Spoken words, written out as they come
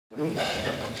Evening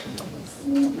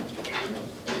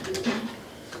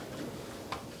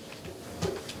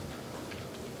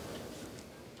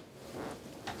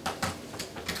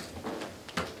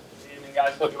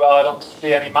guys, hope you're well. I don't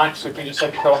see any mics, so we can just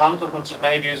take a show of hands as much as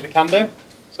many views as we can do.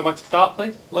 Somewhere to start,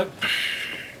 please, Luke.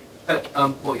 What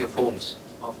are your thoughts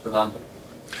after that?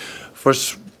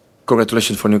 First,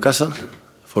 congratulations for Newcastle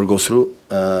for go through.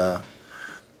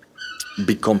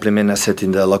 Big compliment, I said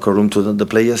in the locker room to the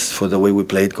players for the way we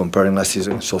played comparing last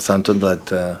season. Southampton,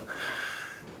 that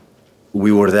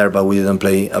we were there, but we didn't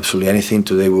play absolutely anything.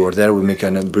 Today we were there. We make a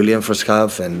brilliant first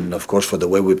half, and of course for the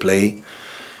way we play,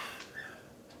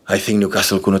 I think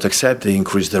Newcastle could not accept. They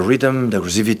increased the rhythm, the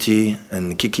aggressivity,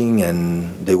 and kicking,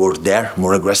 and they were there,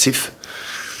 more aggressive.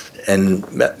 And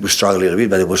we struggled a little bit,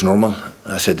 but it was normal.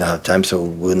 I said at halftime, so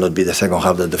we will not be the second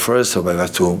half than the first, so we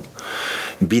have to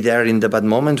be there in the bad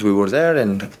moments. We were there,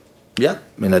 and yeah,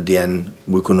 I mean, at the end,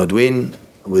 we could not win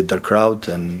with the crowd,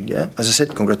 and yeah, as I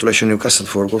said, congratulations Newcastle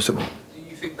for going through. Do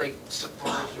you think they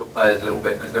surprised your players a little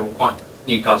bit? Because they were quite,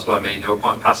 Newcastle, I mean, they were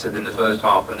quite passive in the first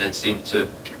half and then seemed to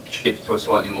shift to a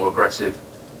slightly more aggressive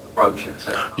approach.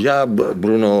 Yeah,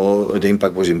 Bruno, the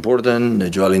impact was important.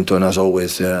 Joelinton, as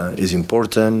always, is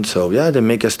important. So yeah, they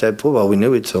make a step forward. We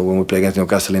knew it. So when we play against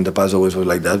Newcastle in the past, always was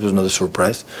like that. It was not a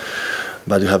surprise.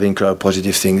 But we have incredible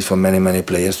positive things from many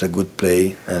players. The good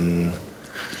play and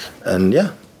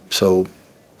yeah. So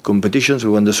competitions.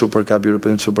 We won the Super Cup,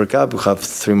 European Super Cup. We have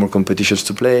 3 more competitions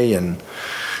to play, and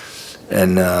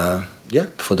yeah,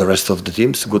 for the rest of the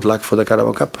teams, good luck for the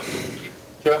Carabao Cup.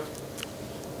 Sure.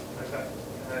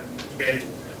 You gave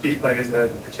key players a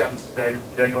chance today.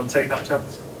 Did anyone take that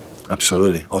chance?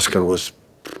 Absolutely. Oscar was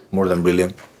more than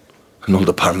brilliant in all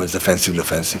departments, defensive.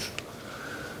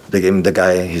 The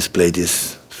guy he's played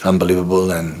is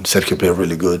unbelievable, and Sergio played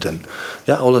really good, and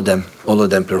yeah, all of them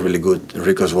played really good.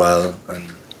 Rico as well,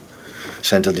 and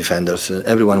central defenders.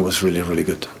 Everyone was really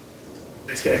good.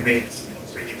 This game means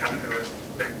obviously you can't go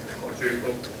the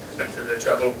quadruple, to the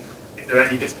treble. Is there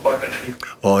any disappointment?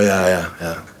 Oh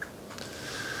yeah.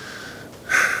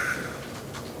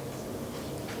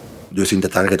 Do you think the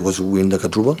target was to win the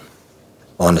quadruple?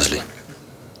 Honestly,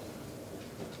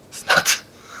 it's not.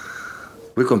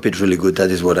 We compete really good. That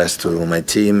is what I asked to my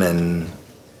team, and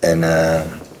we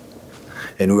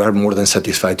are more than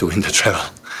satisfied to win the treble.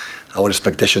 Our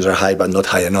expectations are high, but not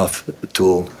high enough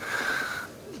to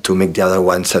make the other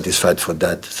one satisfied for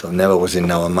that. So never was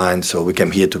in our mind. So we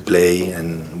came here to play,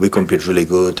 and we compete really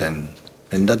good, and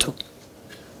that's all.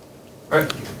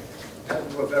 Right.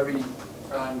 You were very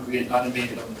angry and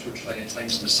animated on the touchline at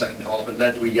times in the second half, and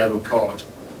led to a yellow card.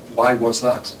 Why was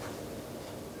that?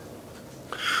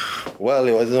 Well,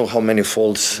 I don't know how many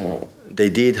faults they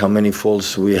did, how many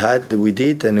faults we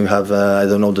did, and we have, I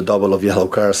don't know, the double of yellow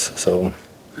cards.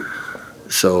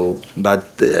 But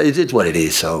it is what it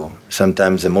is. So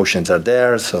sometimes emotions are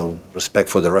there. So respect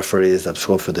for the referees, that's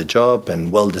all for the job,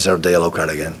 and well deserved the yellow card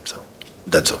again. So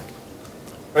that's all.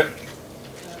 Right.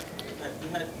 You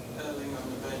had Erling on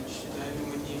the bench today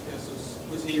when Newcastle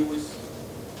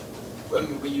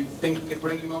were you thinking of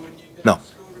bringing him on when Newcastle No.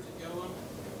 scored, or did it go on?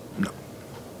 No.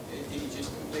 Did he just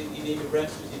completely need a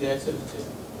rest? Was he there to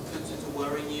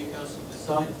worry Newcastle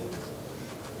beside him?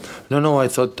 No. I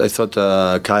thought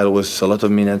Kyle was a lot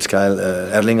of minutes.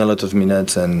 Erling a lot of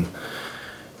minutes, and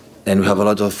we have a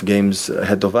lot of games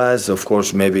ahead of us. Of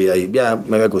course, maybe I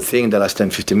could think the last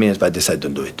 10-15 minutes, but I decided to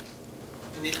do it.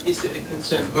 And is it a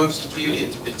concern? Most of you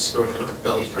have been scoring a lot of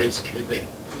goals recently, but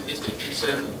is it a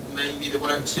concern that maybe there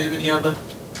weren't too many other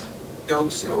goal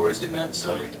scorers in that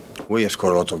side? We have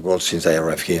scored a lot of goals since I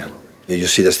arrived here. You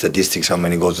see the statistics, how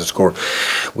many goals they score.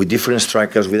 With different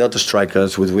strikers, without the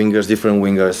strikers, with wingers, different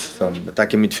wingers, some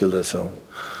attacking midfielders. So,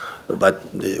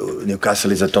 but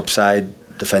Newcastle is a top side.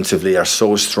 Defensively, are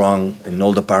so strong in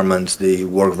all departments. They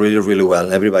work really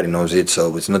well. Everybody knows it,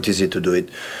 so it's not easy to do it.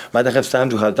 But I have time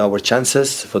to have our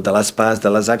chances for the last pass, the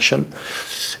last action,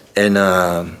 and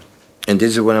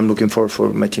this is what I'm looking for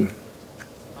my team.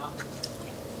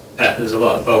 There's a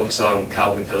lot of focus on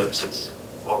Kalvin Phillips'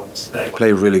 performance today.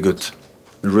 Play really good,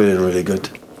 really good.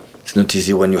 It's not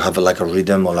easy when you have a lack of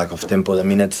rhythm or lack of tempo. The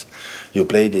minutes you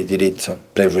play, they did it. So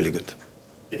play really good.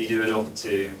 Did he do enough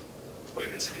to put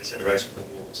him into consideration for the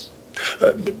Wolves?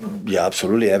 Yeah,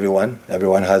 absolutely. Everyone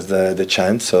has the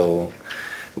chance. So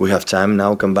we have time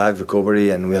now. Come back,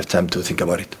 recovery, and we have time to think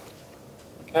about it.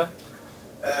 Okay.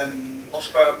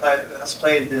 Oscar has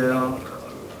played on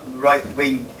the right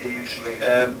wing usually.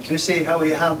 Can you say how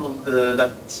he handled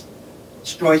that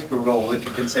striker role, if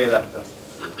you can say that?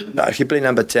 He played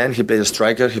number 10, he played a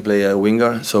striker, he played a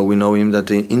winger, so we know him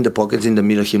that in the pockets, in the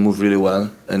middle, he moved really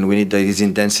well, and we need that his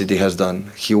intensity has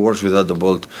done. He works without the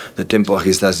ball. The tempo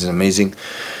he does is amazing,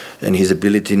 and his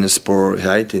ability in the sport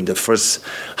height. In the first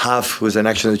half, was an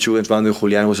action that you went around with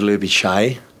Julian was a little bit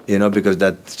shy, because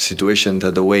that situation,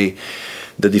 that the way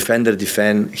the defender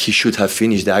defend, he should have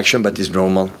finished the action, but it's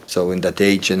normal. So in that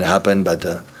age, and it happened, but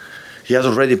he has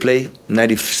already played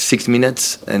 96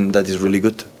 minutes, and that is really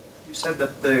good. You said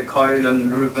that Kyle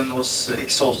and Ruben was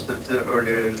exhausted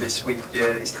earlier this week.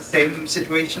 Is the same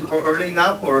situation for Erling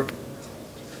now, or?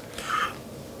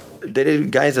 There are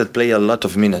guys that play a lot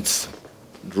of minutes.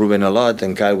 Ruben a lot,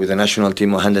 and Kyle with the national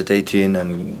team 118,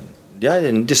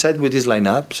 and decide with this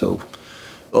lineup. So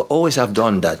always have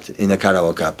done that in the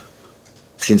Carabao Cup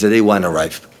since the day one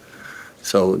arrived.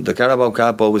 So the Carabao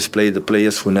Cup always play the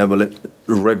players who never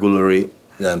regularly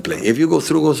play. If you go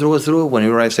through, when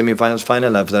you arrive semi-finals,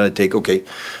 final, after I take, okay,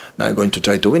 now I'm going to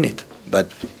try to win it.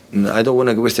 But I don't want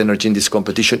to waste energy in this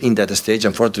competition in that stage.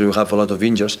 Unfortunately, we have a lot of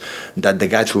injuries that the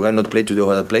guys who cannot play today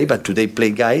will play, but today play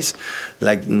guys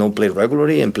like no play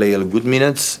regularly and play good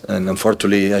minutes. And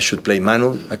unfortunately, I should play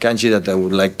Manu Akanji that I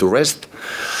would like to rest.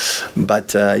 But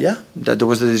that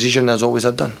was the decision as always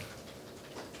I've done.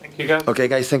 Thank you, guys. Okay,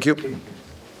 guys, thank you.